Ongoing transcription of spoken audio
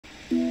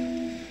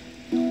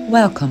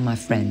Welcome, my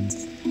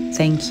friends.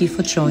 Thank you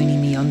for joining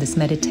me on this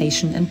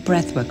meditation and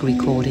breathwork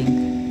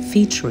recording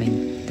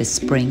featuring the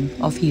spring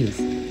of youth.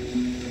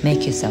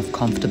 Make yourself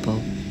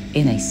comfortable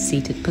in a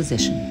seated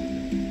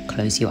position.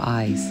 Close your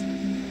eyes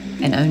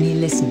and only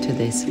listen to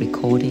this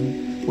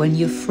recording when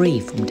you're free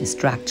from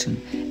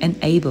distraction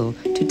and able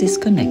to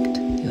disconnect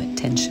your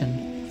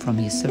attention from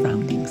your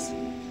surroundings.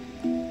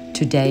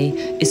 Today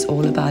is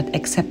all about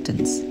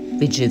acceptance,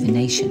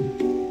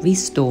 rejuvenation,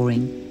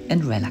 restoring,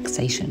 and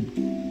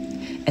relaxation.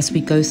 As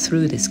we go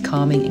through this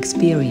calming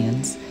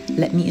experience,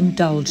 let me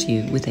indulge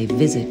you with a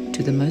visit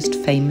to the most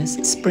famous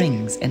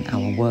springs in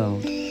our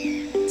world.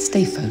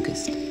 Stay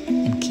focused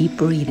and keep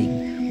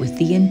breathing with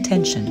the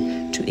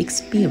intention to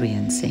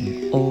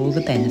experiencing all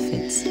the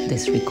benefits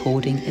this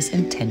recording is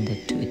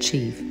intended to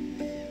achieve.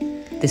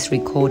 This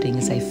recording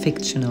is a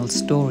fictional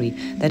story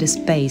that is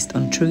based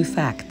on true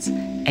facts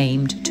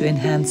aimed to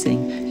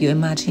enhancing your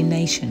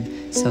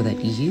imagination so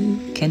that you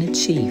can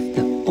achieve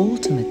the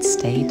ultimate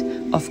state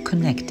of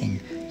connecting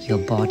your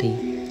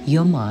body,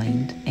 your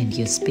mind, and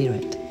your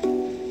spirit.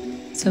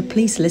 So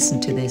please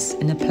listen to this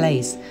in a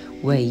place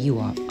where you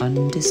are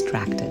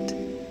undistracted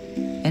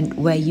and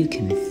where you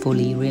can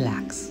fully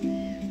relax.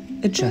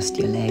 Adjust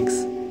your legs,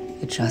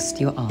 adjust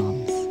your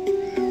arms,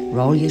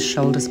 roll your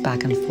shoulders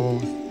back and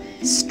forth,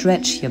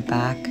 stretch your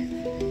back,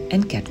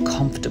 and get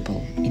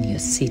comfortable in your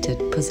seated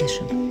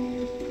position.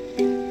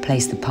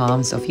 Place the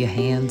palms of your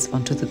hands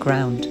onto the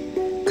ground,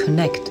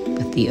 connect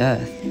with the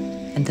earth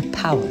and the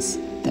powers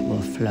that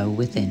will flow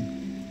within.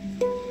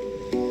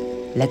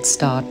 Let's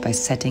start by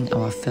setting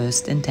our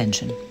first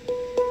intention.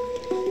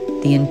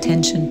 The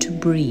intention to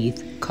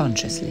breathe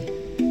consciously.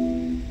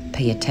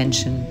 Pay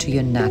attention to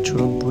your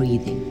natural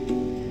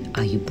breathing.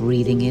 Are you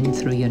breathing in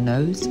through your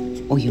nose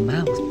or your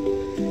mouth?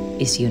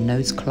 Is your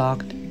nose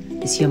clogged?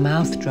 Is your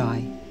mouth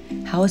dry?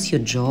 How is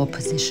your jaw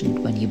positioned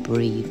when you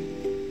breathe?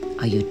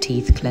 Are your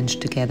teeth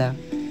clenched together?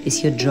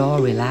 Is your jaw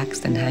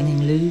relaxed and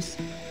hanging loose?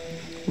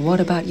 What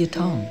about your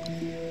tongue?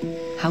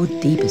 How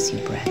deep is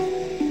your breath?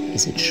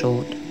 Is it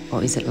short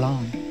or is it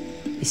long?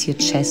 Is your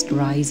chest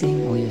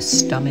rising or your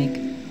stomach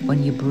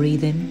when you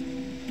breathe in?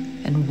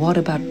 And what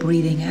about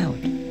breathing out?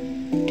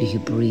 Do you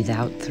breathe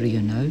out through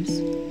your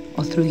nose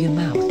or through your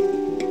mouth?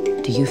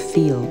 Do you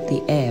feel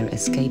the air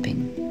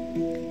escaping?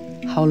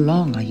 How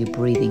long are you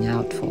breathing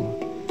out for?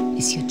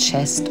 Is your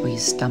chest or your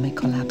stomach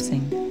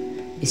collapsing?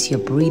 Is your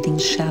breathing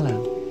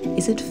shallow?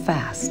 Is it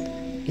fast?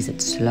 Is it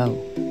slow?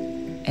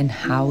 And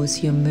how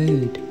is your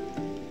mood?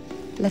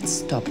 Let's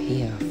stop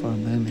here for a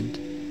moment.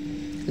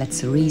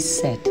 Let's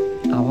reset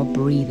our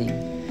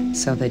breathing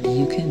so that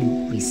you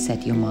can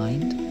reset your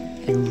mind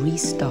and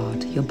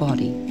restart your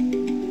body.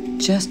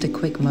 Just a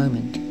quick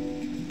moment.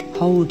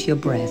 Hold your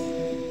breath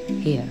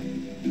here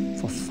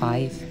for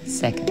 5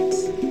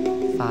 seconds.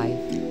 5,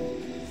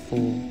 4,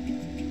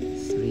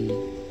 3, 2,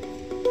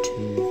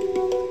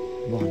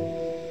 1.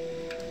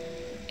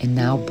 And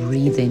now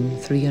breathe in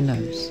through your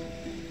nose.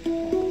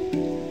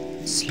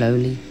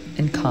 Slowly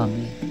and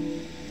calmly.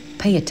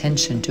 Pay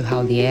attention to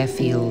how the air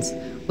feels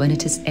when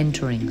it is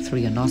entering through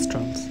your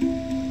nostrils.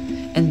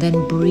 And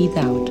then breathe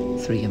out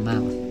through your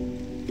mouth,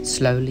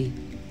 slowly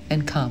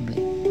and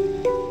calmly.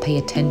 Pay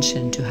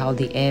attention to how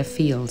the air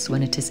feels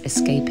when it is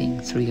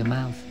escaping through your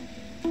mouth.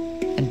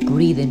 And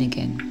breathe in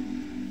again,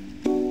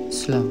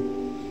 slow.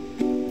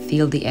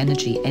 Feel the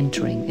energy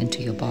entering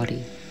into your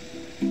body.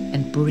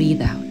 And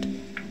breathe out,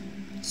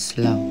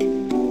 slow.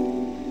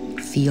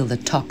 Feel the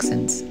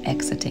toxins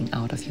exiting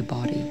out of your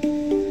body.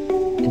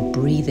 And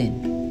breathe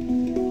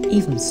in,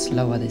 even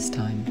slower this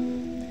time.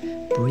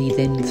 Breathe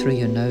in through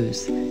your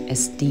nose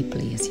as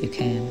deeply as you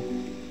can.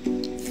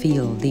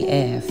 Feel the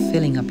air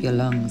filling up your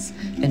lungs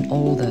and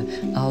all the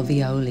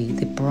alveoli,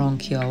 the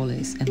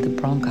bronchioles and the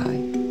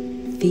bronchi.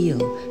 Feel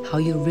how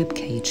your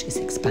ribcage is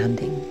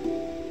expanding.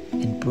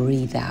 And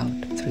breathe out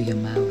through your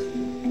mouth.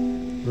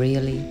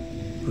 Really,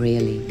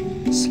 really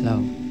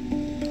slow.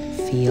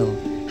 Feel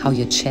how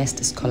your chest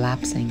is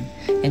collapsing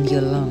and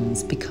your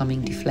lungs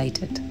becoming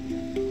deflated.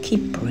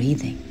 Keep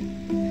breathing.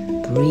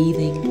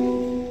 Breathing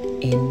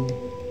in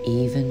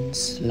even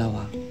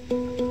slower.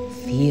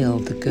 Feel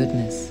the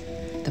goodness,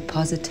 the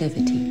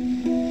positivity,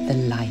 the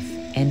life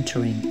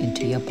entering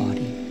into your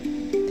body.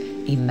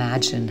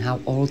 Imagine how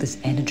all this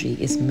energy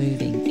is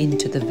moving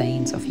into the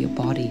veins of your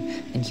body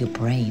and your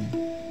brain.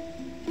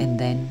 And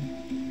then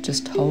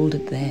just hold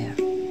it there.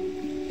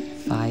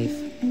 5,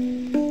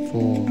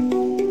 4,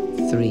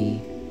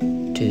 3,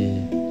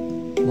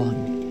 2,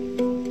 1.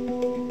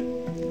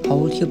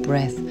 Hold your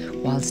breath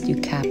whilst you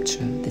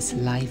capture this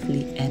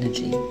lively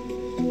energy.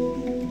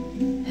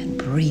 And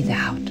breathe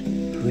out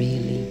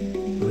really,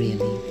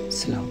 really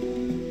slow.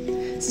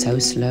 So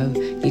slow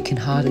you can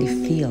hardly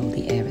feel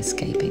the air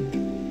escaping.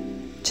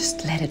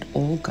 Just let it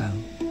all go.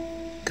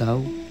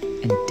 Go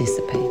and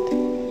dissipate.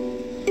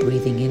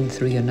 Breathing in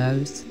through your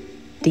nose,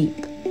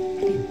 deep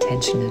and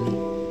intentionally.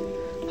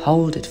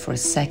 Hold it for a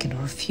second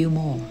or a few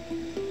more.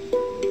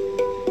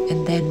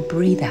 And then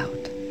breathe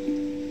out,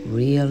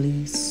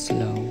 really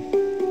slow,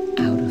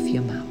 out of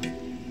your mouth.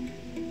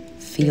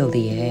 Feel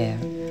the air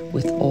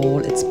with all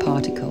its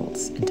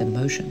particles and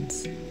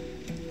emotions.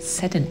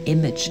 Set an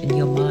image in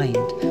your mind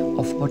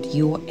of what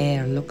your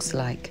air looks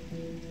like,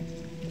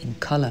 in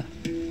color,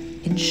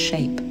 in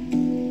shape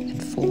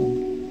and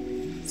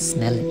form.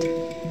 Smell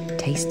it,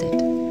 taste it,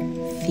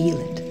 feel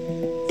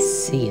it,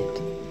 see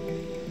it.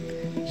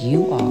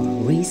 You are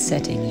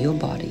resetting your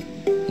body,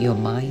 your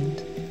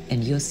mind,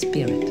 and your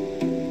spirit.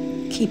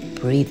 Keep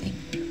breathing.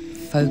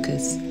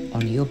 Focus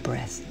on your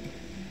breath.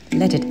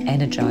 Let it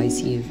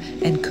energize you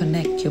and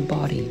connect your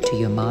body to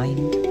your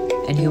mind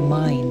and your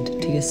mind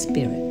to your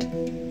spirit.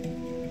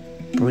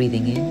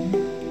 Breathing in,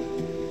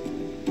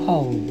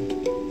 hold,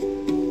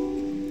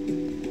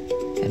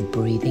 and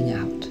breathing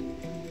out.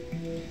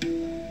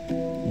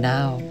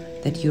 Now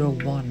that you're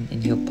one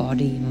in your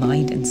body,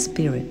 mind, and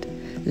spirit,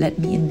 let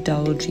me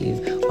indulge you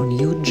on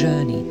your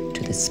journey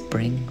to the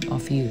spring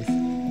of youth.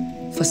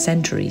 For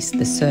centuries,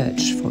 the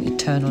search for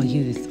eternal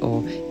youth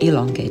or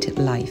elongated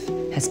life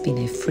has been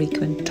a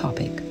frequent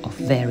topic of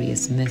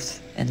various myths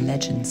and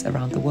legends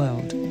around the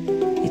world.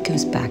 It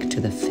goes back to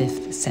the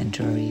 5th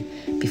century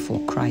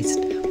before Christ,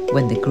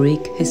 when the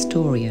Greek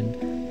historian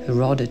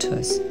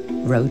Herodotus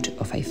wrote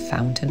of a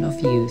fountain of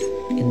youth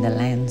in the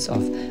lands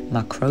of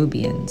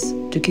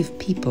Macrobians to give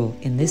people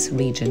in this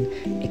region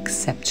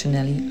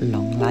exceptionally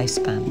long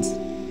lifespans.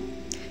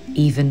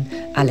 Even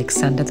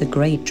Alexander the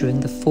Great during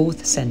the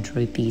 4th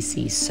century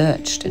BC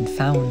searched and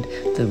found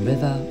the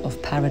River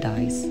of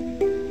Paradise.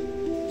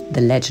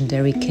 The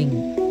legendary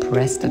king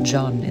Prester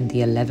John in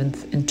the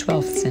 11th and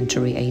 12th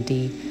century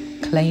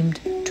AD claimed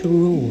to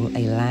rule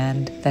a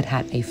land that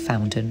had a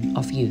fountain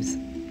of youth.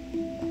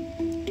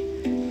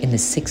 In the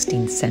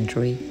 16th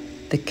century,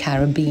 the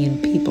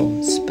Caribbean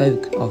people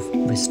spoke of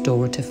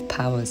restorative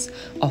powers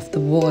of the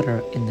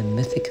water in the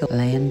mythical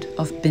land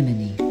of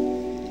Bimini,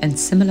 and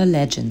similar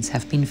legends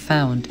have been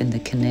found in the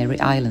Canary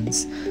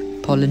Islands,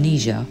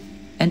 Polynesia,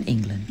 and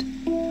England.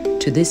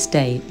 To this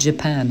day,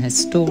 Japan has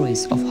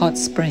stories of hot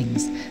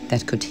springs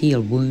that could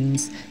heal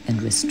wounds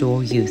and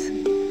restore youth.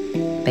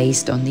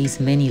 Based on these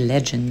many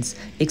legends,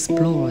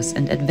 explorers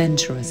and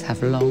adventurers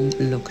have long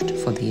looked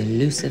for the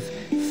elusive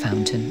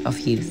fountain of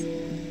youth,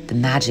 the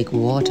magic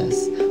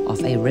waters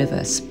of a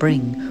river,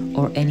 spring,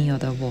 or any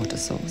other water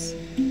source.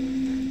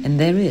 And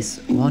there is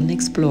one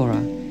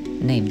explorer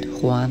named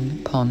Juan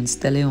Ponce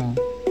de Leon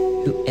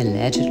who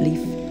allegedly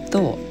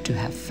thought to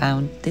have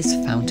found this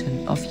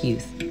fountain of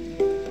youth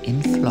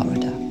in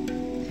Florida.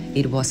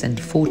 It was in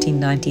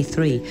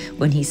 1493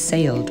 when he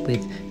sailed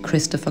with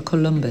Christopher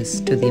Columbus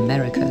to the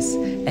Americas,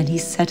 and he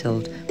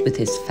settled with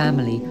his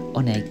family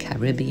on a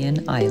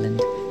Caribbean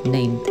island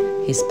named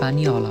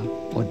Hispaniola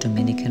or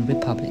Dominican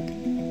Republic.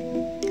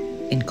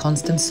 In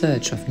constant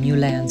search of new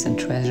lands and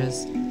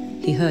treasures,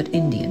 he heard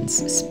Indians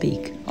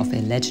speak of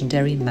a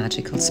legendary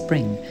magical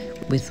spring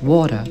with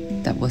water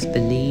that was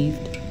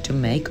believed to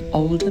make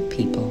older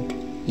people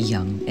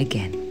young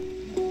again.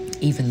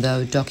 Even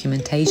though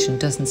documentation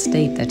doesn't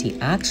state that he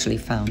actually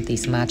found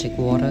these magic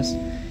waters,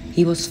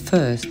 he was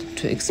first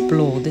to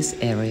explore this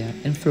area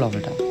in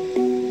Florida.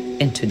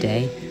 And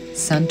today,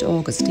 St.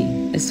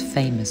 Augustine is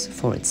famous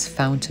for its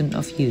fountain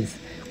of youth,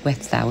 where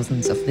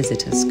thousands of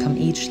visitors come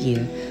each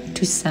year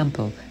to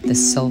sample the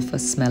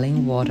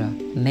sulfur-smelling water,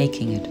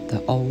 making it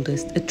the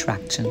oldest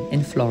attraction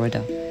in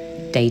Florida,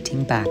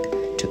 dating back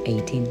to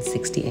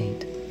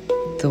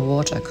 1868. The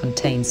water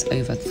contains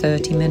over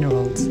 30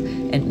 minerals,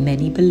 and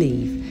many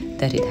believe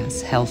that it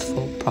has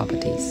healthful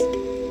properties.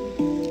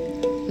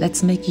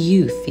 Let's make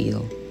you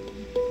feel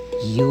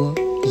your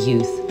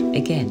youth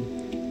again.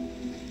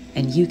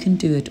 And you can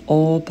do it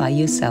all by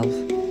yourself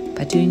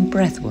by doing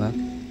breathwork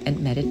and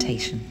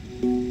meditation.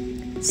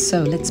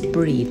 So let's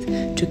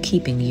breathe to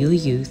keeping your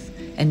youth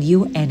and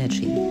your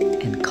energy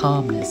and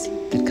calmness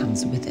that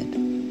comes with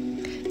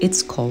it.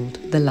 It's called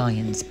the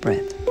lion's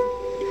breath.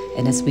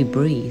 And as we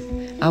breathe,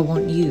 I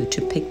want you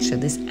to picture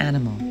this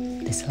animal,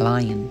 this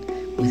lion,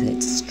 with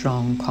its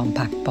strong,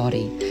 compact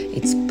body,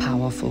 its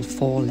powerful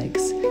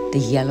forelegs,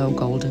 the yellow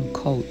golden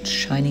coat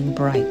shining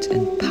bright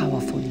and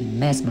powerfully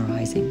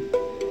mesmerizing,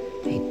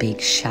 a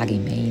big shaggy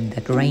mane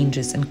that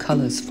ranges in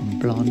colors from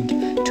blonde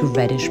to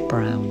reddish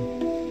brown.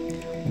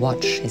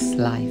 Watch his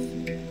life.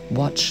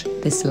 Watch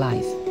this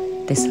life,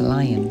 this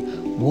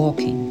lion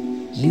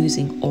walking,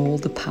 using all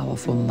the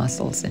powerful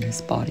muscles in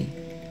his body.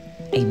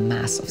 A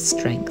mass of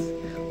strength,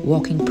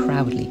 walking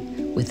proudly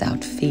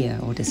without fear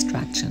or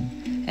distraction,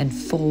 and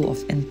full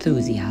of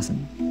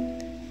enthusiasm,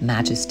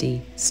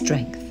 majesty,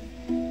 strength,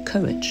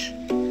 courage,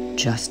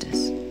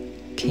 justice,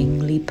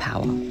 kingly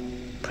power,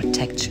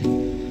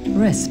 protection,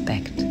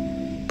 respect,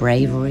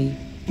 bravery,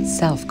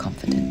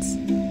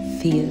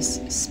 self-confidence,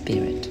 fierce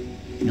spirit,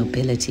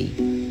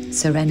 nobility,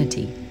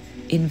 serenity,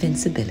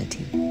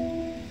 invincibility.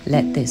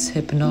 Let this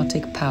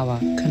hypnotic power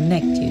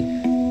connect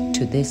you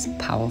to this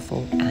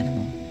powerful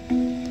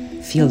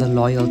animal. Feel the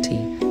loyalty,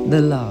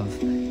 the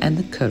love, and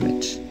the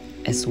courage,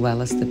 as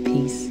well as the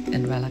peace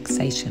and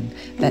relaxation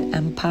that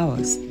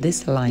empowers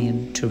this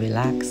lion to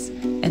relax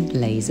and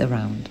laze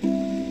around,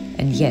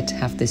 and yet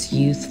have this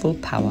youthful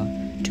power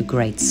to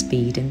great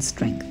speed and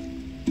strength.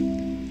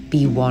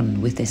 Be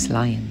one with this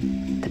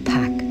lion, the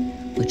pack,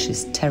 which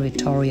is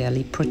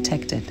territorially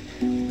protected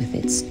with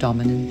its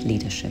dominant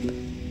leadership.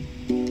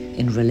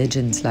 In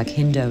religions like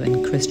Hindu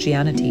and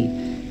Christianity,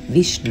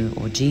 Vishnu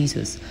or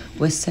Jesus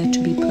were said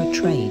to be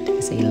portrayed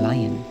as a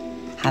lion,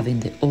 having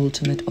the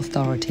ultimate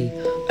authority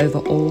over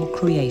all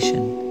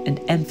creation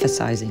and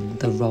emphasizing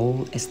the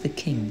role as the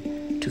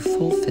king to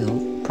fulfill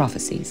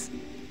prophecies.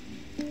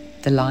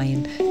 The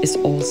lion is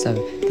also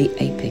the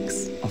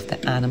apex of the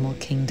animal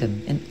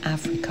kingdom in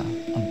Africa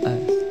on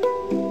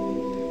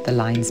Earth. The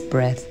lion's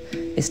breath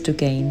is to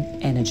gain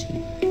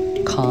energy,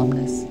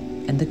 calmness,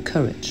 and the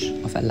courage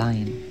of a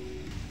lion.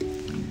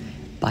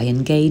 By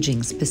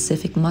engaging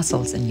specific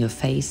muscles in your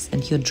face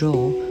and your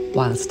jaw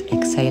whilst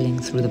exhaling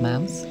through the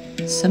mouth,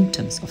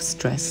 symptoms of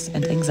stress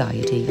and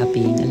anxiety are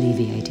being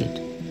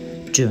alleviated.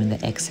 During the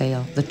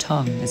exhale, the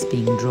tongue is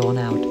being drawn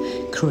out,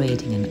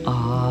 creating an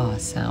ah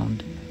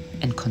sound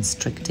and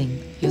constricting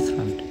your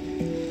throat.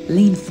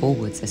 Lean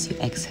forwards as you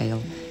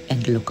exhale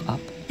and look up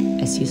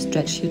as you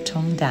stretch your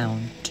tongue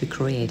down to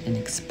create an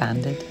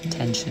expanded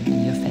tension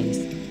in your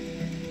face.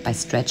 By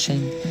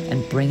stretching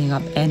and bringing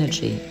up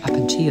energy up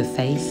into your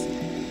face,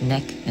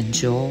 neck and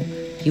jaw,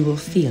 you will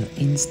feel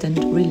instant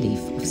relief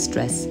of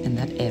stress in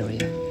that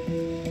area.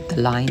 The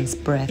lion's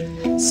breath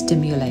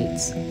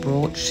stimulates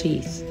broad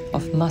sheaths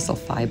of muscle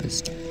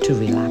fibers to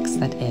relax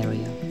that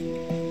area.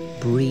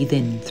 Breathe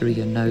in through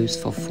your nose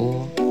for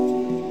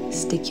 4,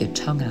 stick your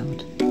tongue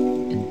out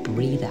and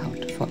breathe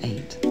out for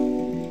 8.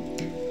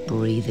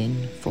 Breathe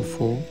in for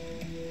 4,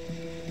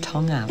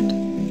 tongue out,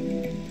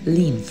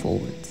 lean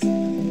forwards,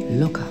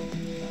 look up,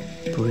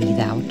 breathe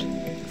out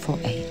for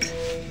 8.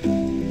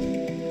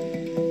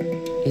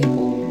 In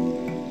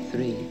 4,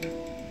 3,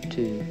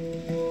 2,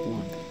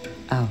 1.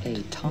 Out,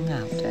 8, tongue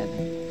out,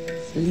 7,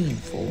 lean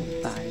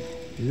forward, 5,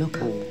 look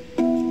up,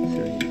 3,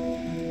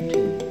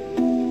 2,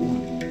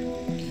 1.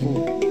 In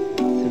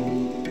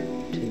 3,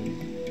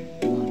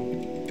 2,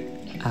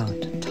 1.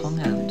 Out,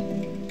 tongue out,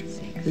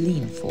 6,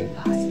 lean forward,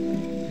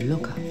 5,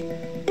 look up, 3,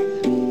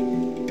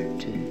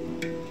 2,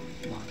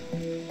 1.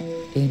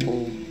 In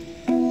 4,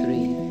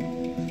 3,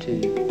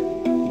 2,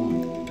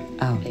 1.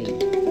 Out, 8,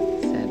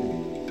 7,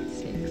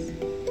 6,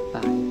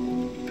 5,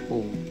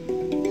 4,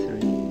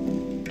 3,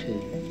 2,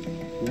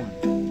 1.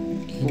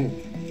 In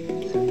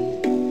 3,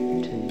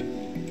 2,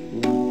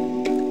 1.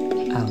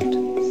 Out,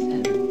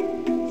 7,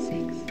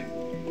 6,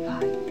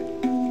 5,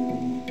 4,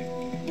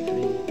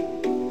 3,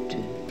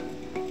 2,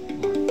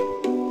 1.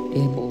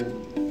 In 4,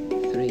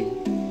 3,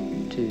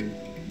 2,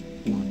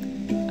 1.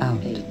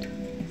 Out, 8,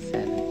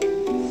 7,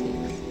 6,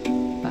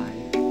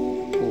 5,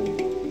 4,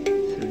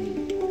 3,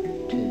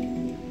 2,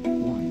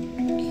 1.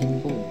 In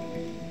 4,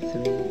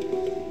 3,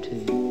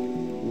 2,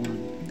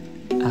 1.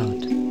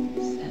 Out,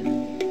 7,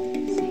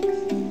 6,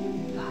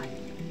 5,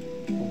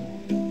 4,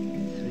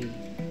 3,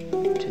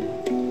 2,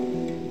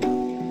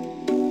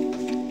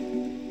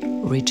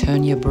 1.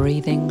 Return your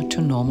breathing to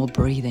normal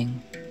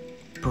breathing.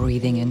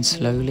 Breathing in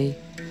slowly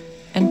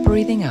and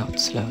breathing out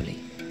slowly.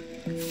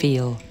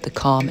 Feel the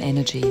calm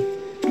energy.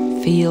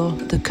 Feel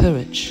the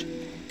courage.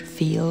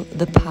 Feel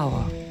the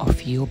power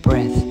of your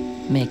breath,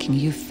 making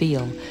you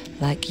feel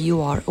like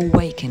you are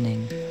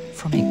awakening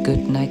from a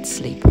good night's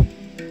sleep.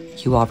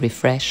 You are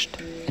refreshed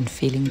and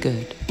feeling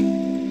good.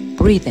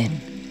 Breathe in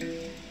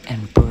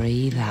and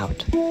breathe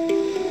out.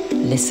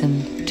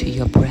 Listen to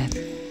your breath.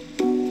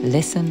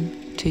 Listen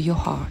to your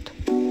heart.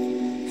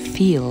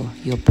 Feel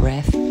your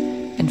breath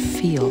and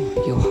feel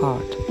your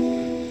heart.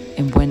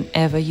 And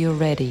whenever you're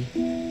ready,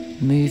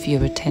 move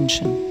your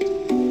attention.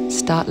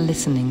 Start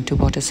listening to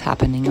what is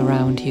happening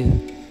around you.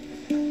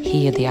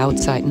 Hear the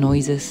outside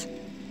noises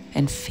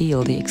and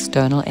feel the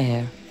external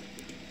air.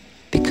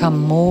 Become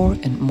more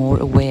and more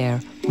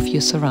aware of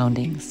your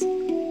surroundings.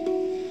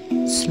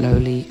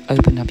 Slowly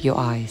open up your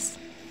eyes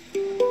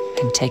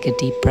and take a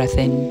deep breath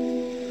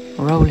in,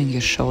 rolling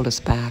your shoulders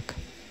back,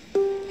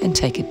 and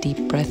take a deep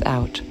breath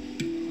out,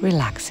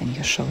 relaxing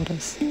your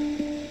shoulders.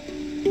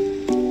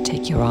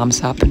 Take your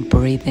arms up and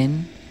breathe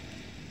in,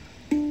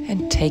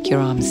 and take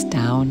your arms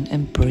down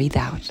and breathe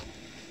out.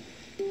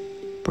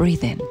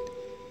 Breathe in,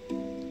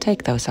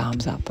 take those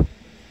arms up,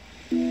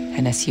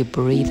 and as you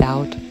breathe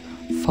out,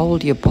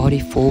 fold your body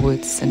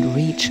forwards and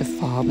reach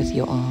afar with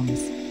your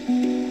arms.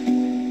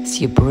 As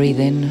you breathe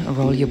in,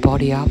 roll your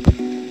body up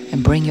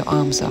and bring your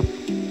arms up.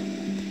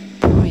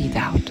 Breathe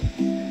out,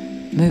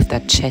 move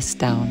that chest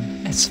down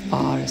as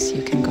far as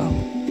you can go.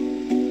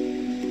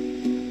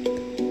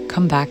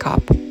 Come back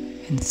up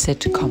and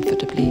sit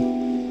comfortably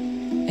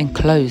and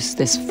close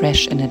this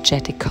fresh,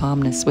 energetic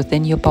calmness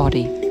within your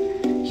body,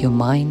 your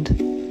mind,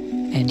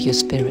 and your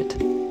spirit.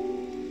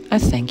 I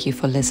thank you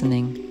for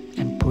listening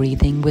and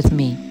breathing with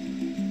me.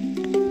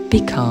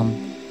 Be calm,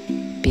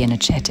 be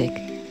energetic,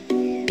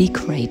 be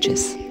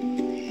courageous,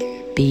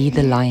 be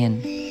the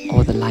lion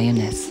or the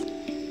lioness.